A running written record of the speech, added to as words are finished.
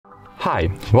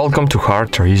Hi, welcome to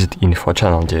HardReset.Info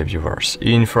channel, dear viewers.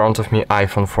 In front of me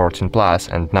iPhone 14 Plus,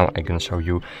 and now I can show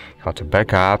you how to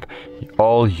back up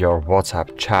all your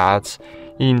WhatsApp chats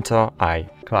into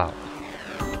iCloud.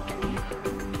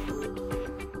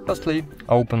 Firstly,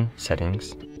 open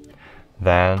Settings,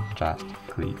 then just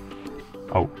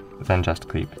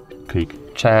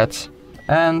click Chats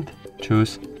and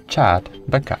choose Chat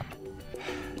Backup.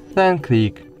 Then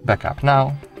click Backup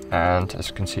Now. And as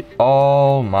you can see,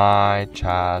 all my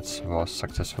chats was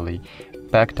successfully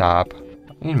backed up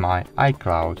in my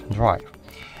iCloud drive.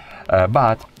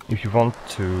 But if you want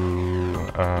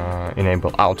to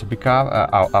enable auto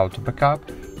backup,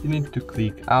 you need to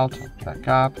click Auto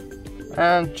Backup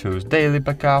and choose Daily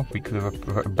Backup, Weekly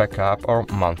Backup, or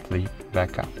Monthly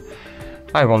Backup.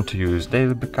 I want to use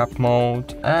Daily Backup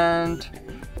mode, and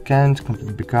can't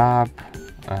complete backup.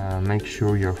 Make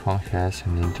sure your phone has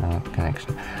an internet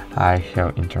connection. I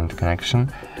have internet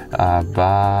connection,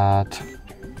 but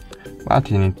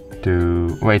you need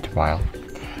to wait a while.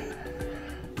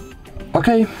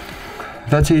 Okay,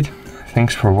 that's it.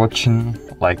 Thanks for watching.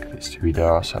 Like this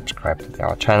video, subscribe to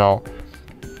our channel,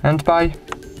 and bye.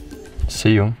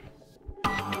 See you.